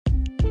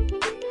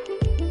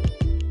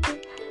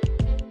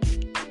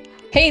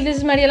Hey, this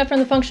is Mariela from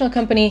The Functional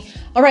Company.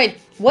 All right,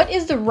 what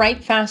is the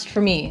right fast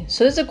for me?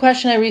 So this is a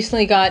question I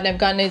recently got, and I've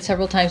gotten it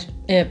several times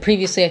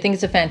previously. I think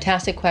it's a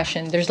fantastic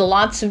question. There's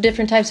lots of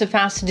different types of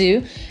fasts to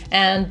do.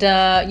 And,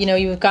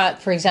 you've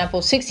got, for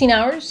example, 16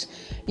 hours,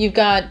 you've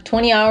got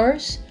 20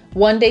 hours,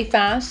 1 day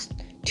fast,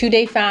 2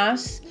 day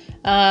fast,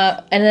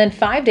 and then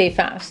 5 day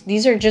fast.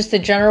 These are just the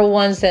general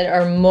ones that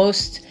are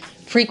most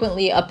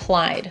frequently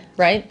applied,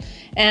 right?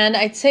 And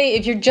I'd say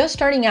if you're just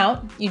starting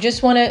out, you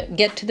just want to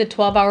get to the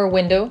 12-hour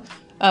window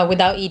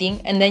without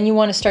eating, and then you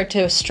want to start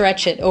to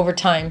stretch it over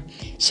time.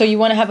 So you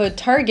want to have a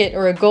target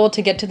or a goal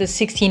to get to the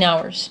 16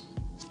 hours.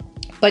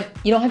 But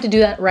you don't have to do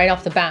that right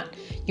off the bat.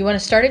 You want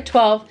to start at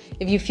 12.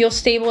 If you feel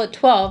stable at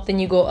 12, then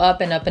you go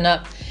up and up and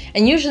up.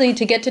 And usually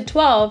to get to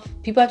 12,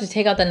 people have to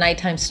take out the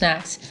nighttime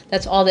snacks.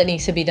 That's all that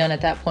needs to be done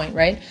at that point,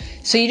 right?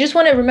 So you just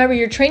want to remember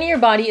you're training your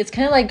body. It's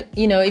kind of like,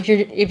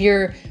 if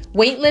you're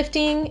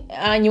weightlifting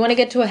and you want to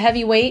get to a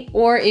heavy weight,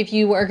 or if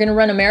you are going to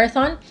run a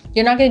marathon,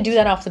 you're not going to do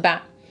that off the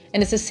bat.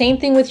 And it's the same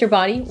thing with your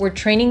body. We're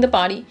training the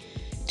body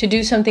to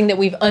do something that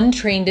we've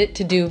untrained it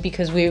to do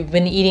because we've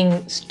been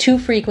eating too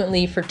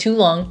frequently for too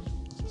long.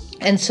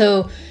 And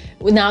so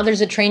now there's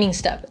a training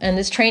step, and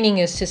this training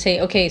is to say,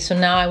 okay, so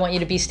now I want you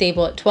to be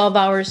stable at 12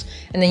 hours,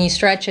 and then you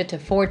stretch it to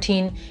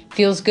 14.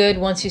 Feels good.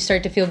 Once you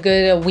start to feel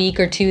good a week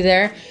or two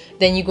there,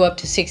 then you go up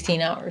to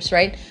 16 hours,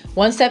 right?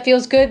 Once that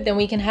feels good, then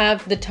we can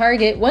have the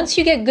target. Once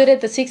you get good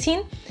at the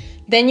 16,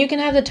 then you can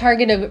have the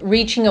target of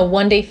reaching a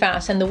 1 day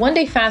fast. And the 1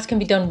 day fast can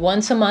be done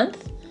once a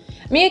month.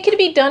 I mean, it could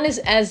be done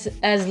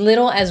as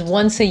little as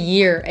once a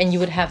year, and you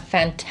would have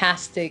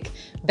fantastic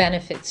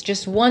benefits.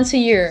 Just once a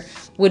year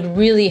would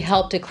really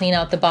help to clean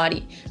out the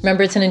body.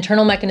 Remember, it's an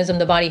internal mechanism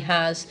the body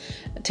has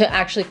to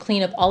actually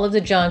clean up all of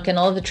the junk and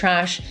all of the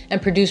trash and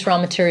produce raw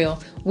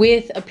material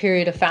with a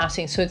period of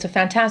fasting. So it's a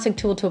fantastic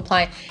tool to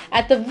apply.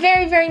 At the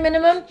very, very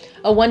minimum,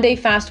 a 1 day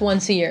fast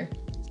once a year.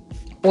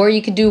 Or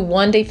you could do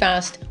 1 day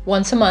fast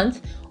once a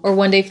month, or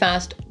 1 day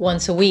fast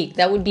once a week.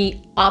 That would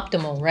be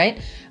optimal, right?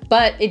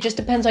 But it just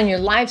depends on your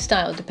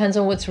lifestyle. It depends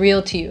on what's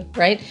real to you,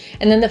 right?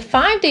 And then the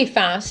 5 day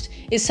fast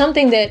is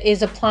something that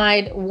is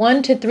applied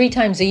 1 to 3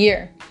 times a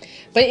year.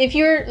 But if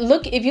you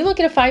look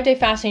at a 5 day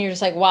fast and you're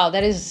just like, wow,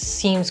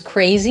 seems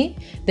crazy,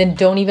 then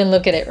don't even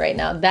look at it right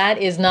now. That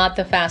is not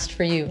the fast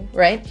for you,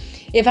 right?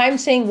 If I'm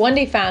saying 1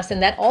 day fast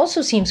and that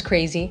also seems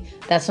crazy,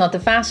 that's not the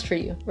fast for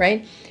you,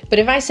 right? But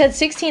if I said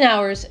 16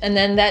 hours and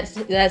then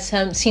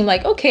that seemed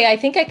like, okay, I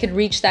think I could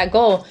reach that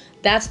goal,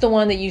 that's the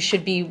one that you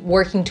should be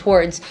working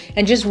towards.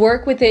 And just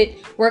work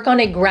on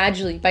it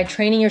gradually by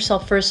training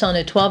yourself first on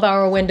a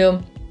 12-hour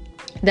window,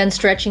 then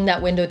stretching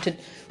that window to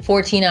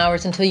 14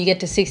 hours until you get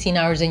to 16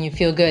 hours and you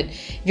feel good.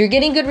 If you're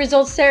getting good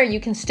results there, you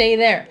can stay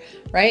there,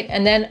 right?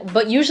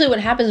 But usually what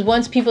happens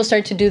once people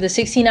start to do the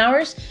 16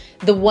 hours,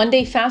 the 1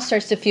 day fast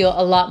starts to feel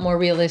a lot more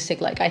realistic.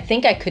 Like, I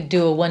think I could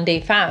do a 1 day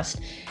fast.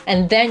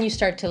 And then you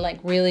start to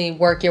really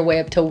work your way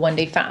up to a 1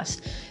 day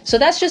fast. So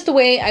that's just the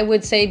way I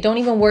would say, don't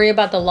even worry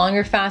about the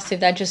longer fast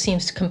if that just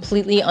seems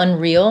completely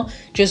unreal.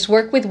 Just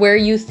work with where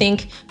you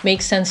think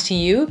makes sense to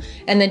you,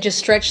 and then just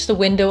stretch the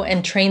window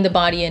and train the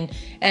body.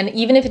 And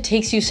even if it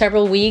takes you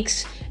several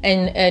weeks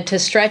and to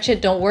stretch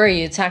it, don't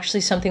worry. It's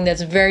actually something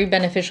that's very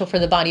beneficial for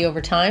the body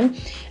over time.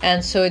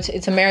 And so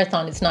it's a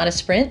marathon, it's not a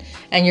sprint.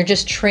 And you're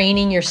just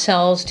training your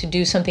cells to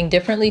do something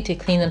differently, to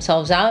clean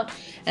themselves out.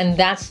 And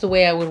that's the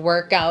way I would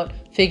work out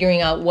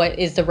figuring out what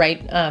is the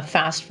right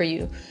fast for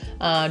you.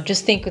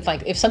 Just think with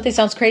if something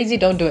sounds crazy,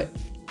 don't do it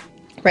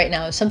right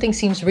now. If something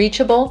seems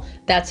reachable,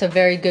 that's a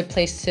very good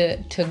place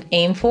to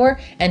aim for.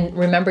 And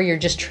remember, you're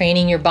just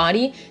training your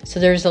body. So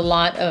there's a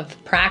lot of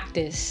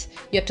practice.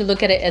 You have to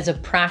look at it as a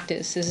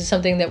practice. This is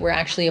something that we're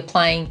actually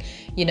applying,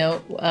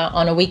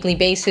 on a weekly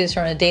basis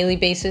or on a daily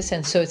basis.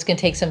 And so it's going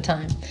to take some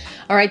time.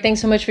 All right. Thanks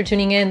so much for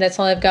tuning in. That's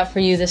all I've got for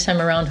you this time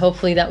around.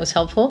 Hopefully that was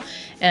helpful.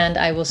 And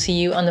I will see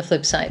you on the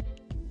flip side.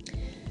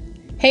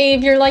 Hey,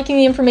 if you're liking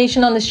the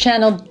information on this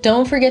channel,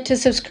 don't forget to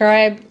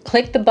subscribe,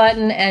 click the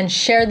button, and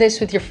share this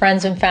with your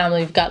friends and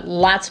family. We've got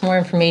lots more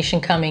information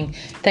coming.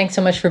 Thanks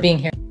so much for being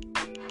here.